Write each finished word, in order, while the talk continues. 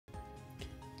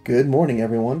Good morning,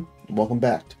 everyone. Welcome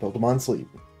back to Pokemon Sleep.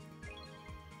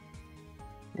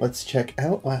 Let's check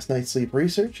out last night's sleep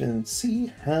research and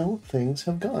see how things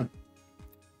have gone.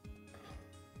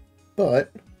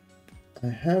 But I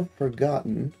have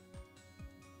forgotten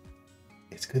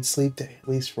it's Good Sleep Day, at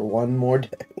least for one more day.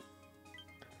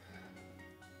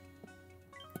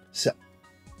 So,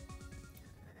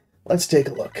 let's take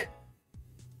a look.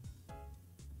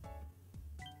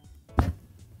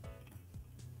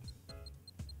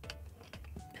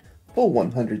 Full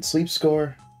 100 sleep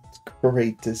score. It's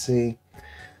great to see.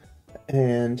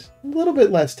 And a little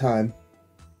bit less time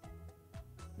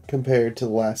compared to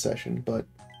the last session, but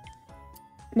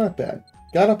not bad.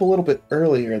 Got up a little bit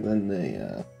earlier than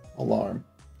the alarm.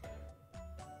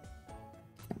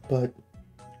 But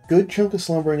good chunk of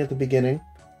slumbering at the beginning,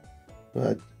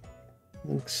 but I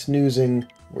think snoozing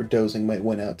or dozing might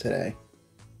win out today.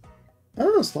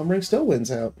 Oh, slumbering still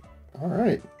wins out.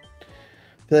 Alright.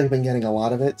 I feel like I've been getting a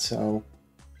lot of it, so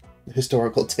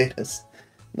historical data's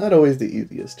not always the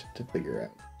easiest to figure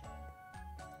out.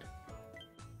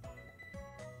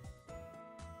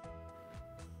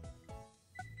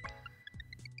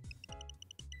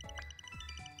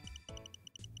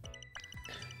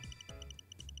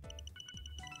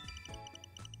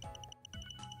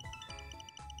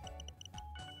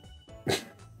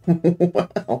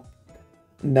 Wow.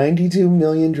 92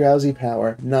 million drowsy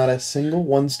power, not a single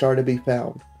 1-star to be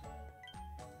found.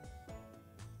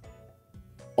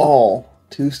 All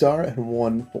 2-star and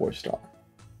 1 4-star.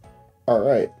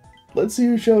 Alright, let's see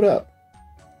who showed up.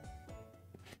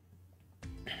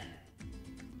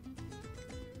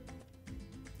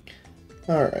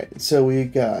 Alright, so we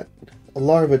got a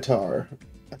Larvitar,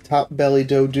 a Top-Belly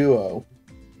Doduo,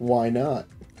 why not?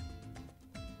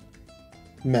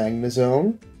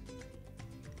 Magnezone.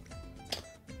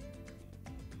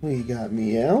 We got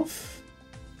Meowth,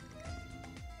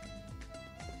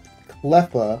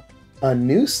 Cleffa, a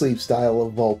new sleep style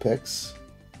of Vulpix,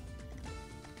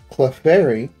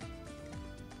 Clefairy.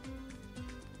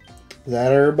 Is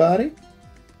that everybody?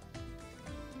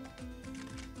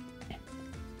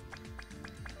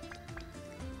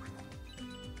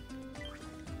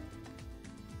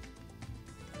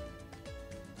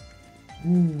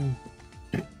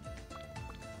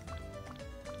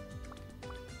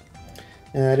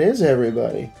 That is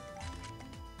everybody.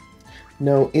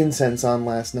 No incense on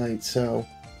last night, so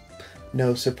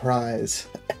no surprise.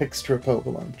 Extra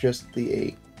Pokemon, just the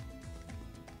 8.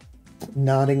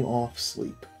 Nodding off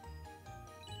sleep.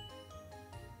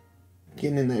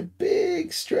 Getting in that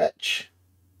big stretch.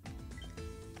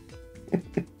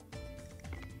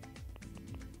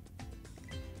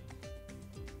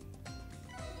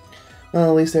 Well,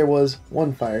 at least there was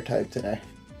one fire type today.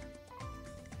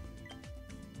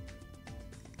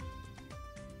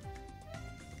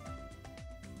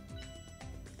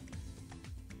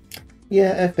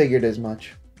 Yeah, I figured as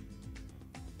much.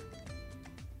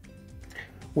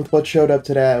 With what showed up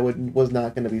today, I was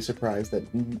not going to be surprised that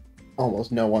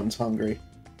almost no one's hungry.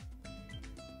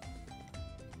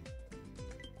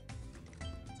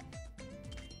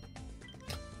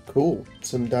 Cool.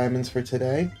 Some diamonds for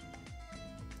today.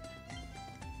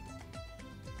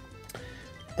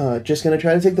 Just going to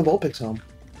try to take the Vulpix home.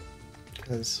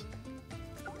 Because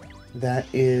that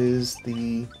is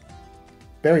the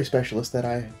berry specialist that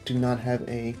I do not have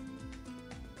a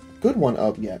good one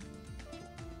of yet.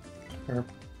 Or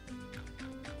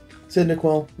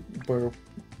Cyndaquil, where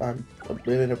I'm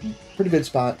in a pretty good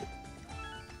spot.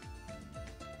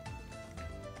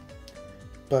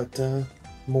 But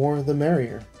more the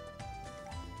merrier.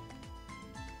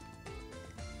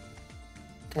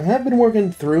 I have been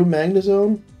working through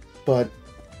Magnezone, but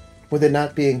with it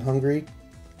not being hungry,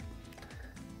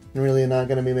 I'm really not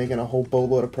going to be making a whole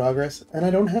boatload of progress, and I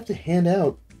don't have to hand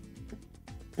out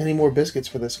any more biscuits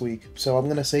for this week, so I'm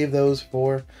going to save those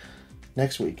for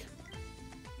next week.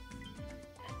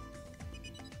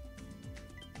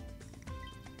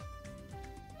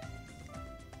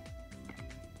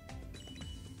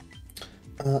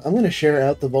 I'm going to share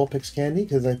out the Vulpix candy,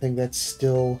 because I think that's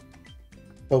still...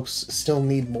 folks still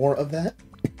need more of that.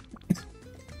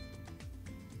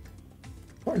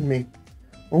 Pardon me.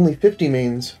 Only 50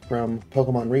 mains from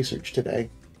Pokemon Research today,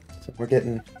 so we're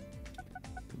getting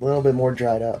a little bit more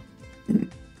dried up.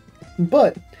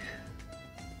 But,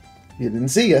 you didn't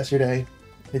see yesterday,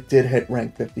 it did hit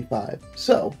rank 55.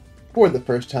 So, for the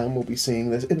first time, we'll be seeing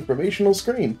this informational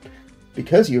screen.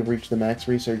 Because you have reached the max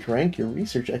research rank, your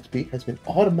research XP has been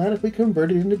automatically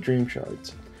converted into Dream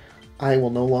Shards. I will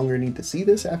no longer need to see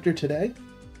this after today,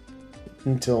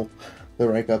 until the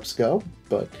rank ups go,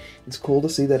 but it's cool to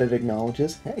see that it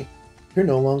acknowledges, hey, you're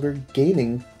no longer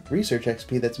gaining research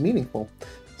XP that's meaningful.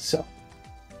 So,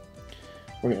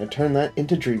 we're going to turn that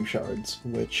into Dream Shards,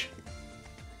 which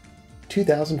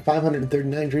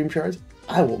 2,539 Dream Shards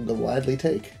I will gladly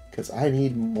take, because I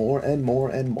need more and more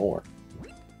and more.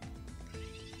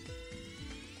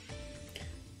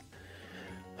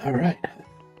 Alright,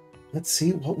 let's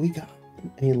see what we got.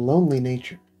 A Lonely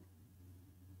Nature.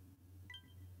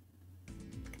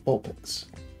 Vulpix.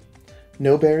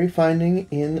 No berry finding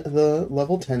in the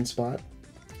level 10 spot.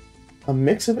 A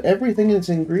mix of everything in its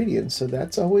ingredients, so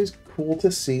that's always cool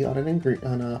to see on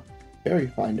a berry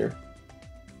finder.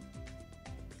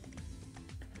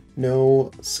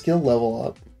 No skill level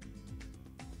up.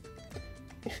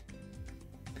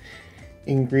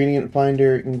 Ingredient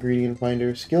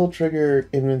finder, skill trigger,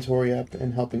 inventory up,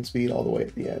 and helping speed all the way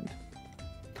at the end.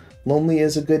 Lonely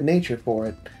is a good nature for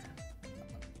it,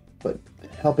 but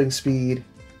helping speed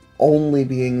only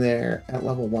being there at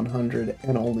level 100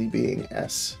 and only being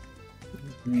S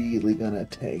really gonna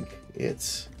tank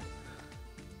its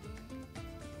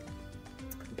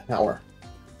power,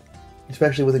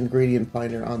 especially with ingredient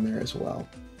finder on there as well.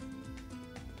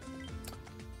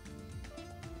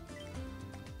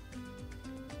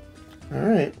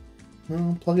 Alright,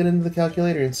 well, plug it into the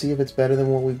calculator and see if it's better than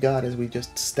what we've got as we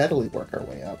just steadily work our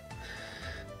way up.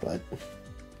 But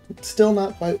it's still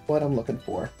not quite what I'm looking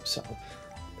for, so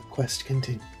the quest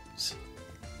continues.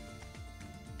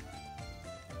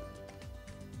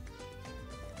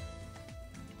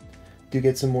 Do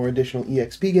get some more additional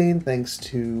EXP gain thanks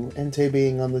to Entei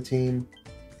being on the team.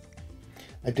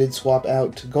 I did swap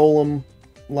out to Golem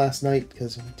last night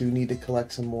because I do need to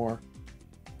collect some more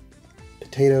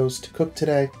potatoes to cook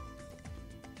today.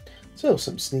 So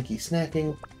some sneaky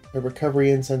snacking, a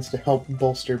recovery incense to help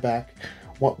bolster back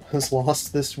what was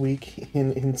lost this week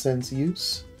in incense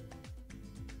use.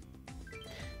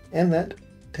 And that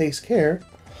takes care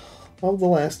of the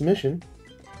last mission.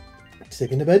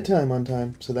 Sticking to bedtime on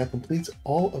time, so that completes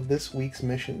all of this week's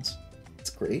missions. It's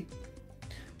great.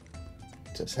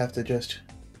 Just have to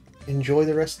enjoy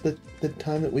the rest of the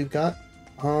time that we've got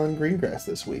on Greengrass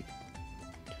this week.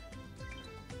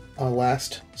 Our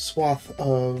last swath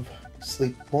of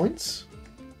sleep points.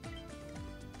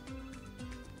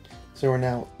 So we're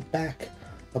now back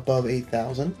above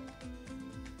 8,000.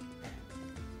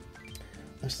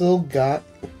 I've still got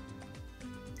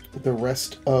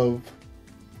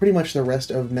pretty much the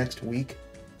rest of next week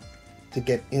to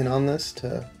get in on this,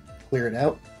 to clear it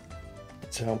out.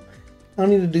 So I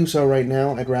don't need to do so right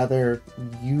now. I'd rather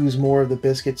use more of the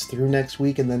biscuits through next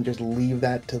week and then just leave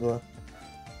that to the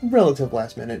relative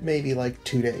last minute, maybe like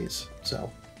 2 days.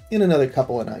 So in another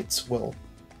couple of nights, we'll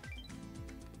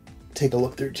take a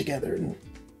look through together and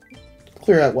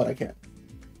clear out what I can.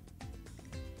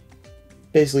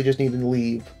 Basically just need to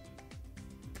leave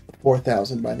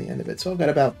 4,000 by the end of it. So I've got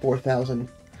about 4,000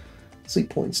 sleep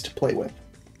points to play with.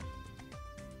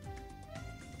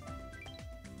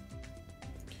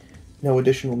 No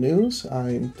additional news.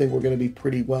 I think we're going to be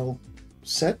pretty well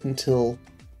set until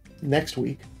next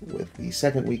week with the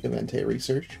second week of Entei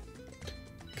research.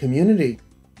 Community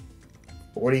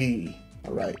 40.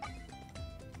 All right.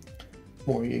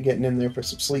 More you getting in there for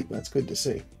some sleep. That's good to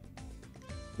see.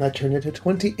 That turned into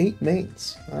 28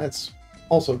 mains. That's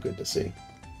also good to see.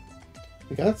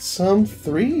 We got some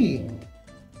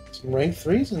rank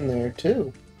 3s in there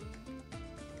too.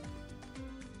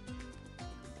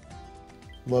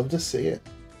 Love to see it.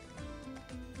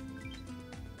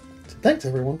 So thanks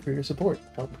everyone for your support.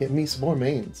 Help get me some more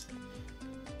mains.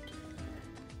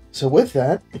 So with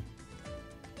that,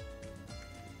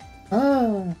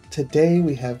 today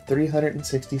we have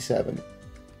 367,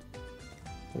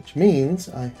 which means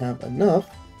I have enough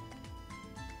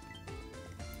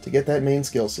to get that main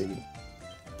skill seed.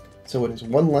 So it is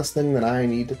one less thing that I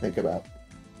need to think about.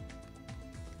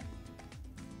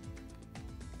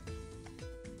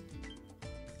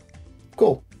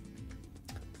 Cool.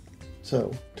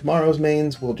 So tomorrow's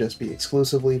mains will just be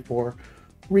exclusively for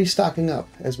restocking up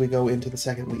as we go into the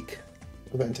second week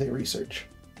of Entei research.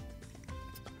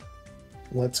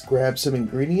 Let's grab some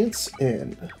ingredients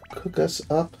and cook us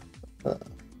up a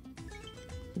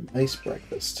nice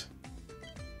breakfast.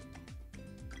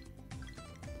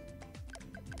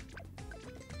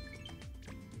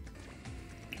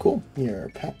 Cool. Your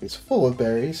pack is full of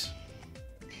berries.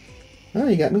 Oh,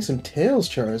 you got me some Tails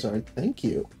Charizard. Thank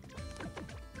you.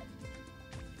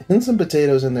 And some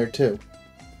potatoes in there too.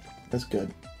 That's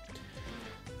good.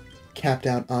 Capped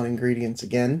out on ingredients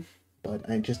again, but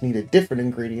I just needed different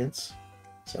ingredients.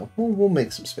 So we'll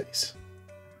make some space.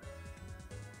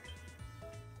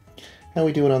 How are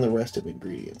we doing on the rest of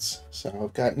ingredients? So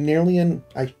I've got nearly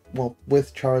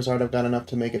with Charizard I've got enough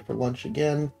to make it for lunch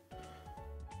again.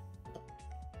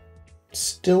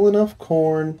 Still enough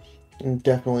corn, and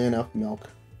definitely enough milk.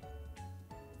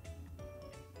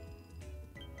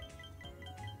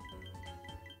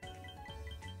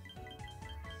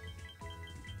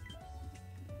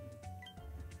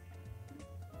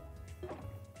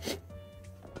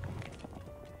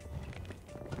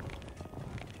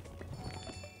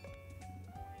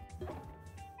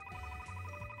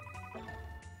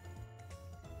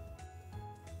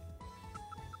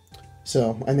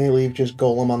 So I may leave just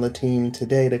Golem on the team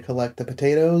today to collect the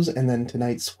potatoes, and then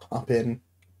tonight swap in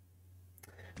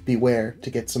Beware to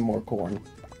get some more corn.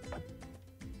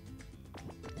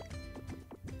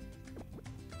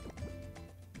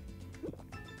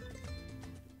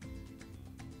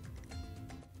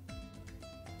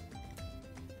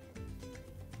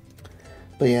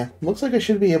 But yeah, looks like I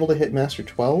should be able to hit Master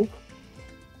 12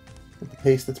 at the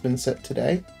pace that's been set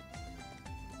today.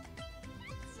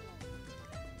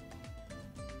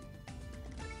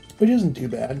 Which isn't too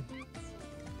bad.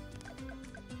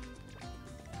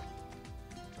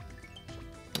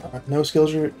 No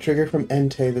skills trigger from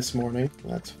Entei this morning.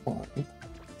 That's fine.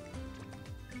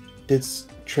 Did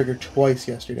trigger twice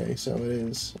yesterday, so it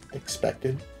is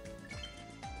expected.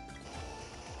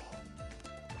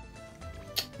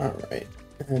 Alright.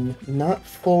 And not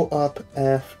full up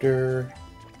after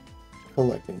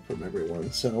collecting from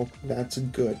everyone, so that's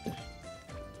good.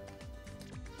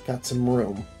 Got some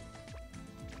room.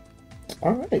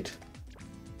 Alright.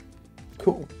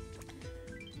 Cool.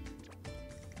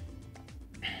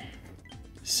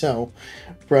 So,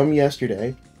 from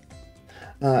yesterday,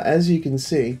 as you can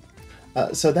see,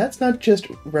 so that's not just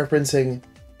referencing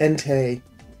Entei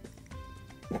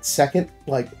second,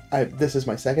 like, this is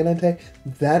my second Entei,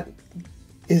 that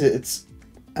is its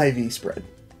IV spread.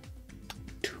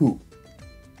 2.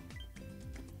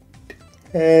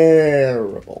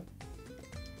 Terrible.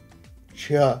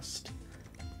 Just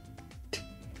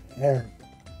terrible.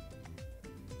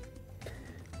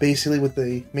 Basically, with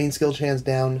the main skill chance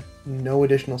down, no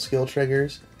additional skill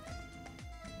triggers,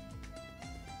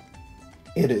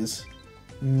 it is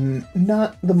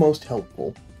not the most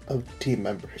helpful of team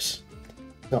members.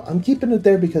 So I'm keeping it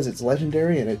there because it's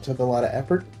legendary and it took a lot of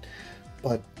effort,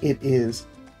 but it is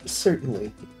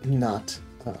certainly not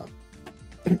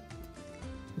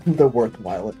the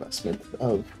worthwhile investment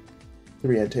of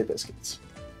 3 Entei biscuits.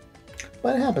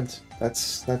 But it happens.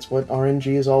 That's what RNG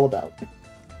is all about.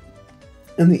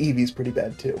 And the EV's pretty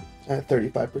bad too, at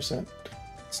 35%.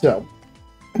 So,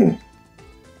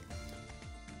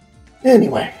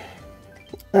 anyway,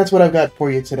 that's what I've got for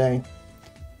you today.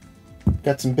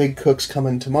 Got some big cooks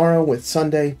coming tomorrow with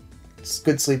Sunday.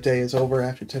 Good sleep day is over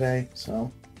after today,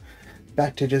 so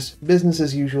back to just business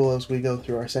as usual as we go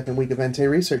through our second week of Entei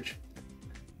research.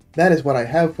 That is what I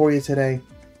have for you today.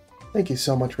 Thank you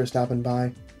so much for stopping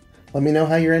by. Let me know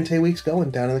how your Entei week's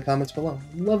going down in the comments below.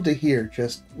 Love to hear,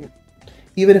 just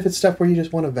even if it's stuff where you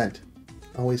just want to vent.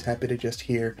 Always happy to just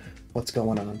hear what's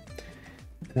going on.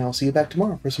 And I'll see you back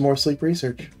tomorrow for some more sleep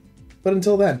research. But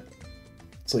until then,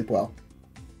 sleep well.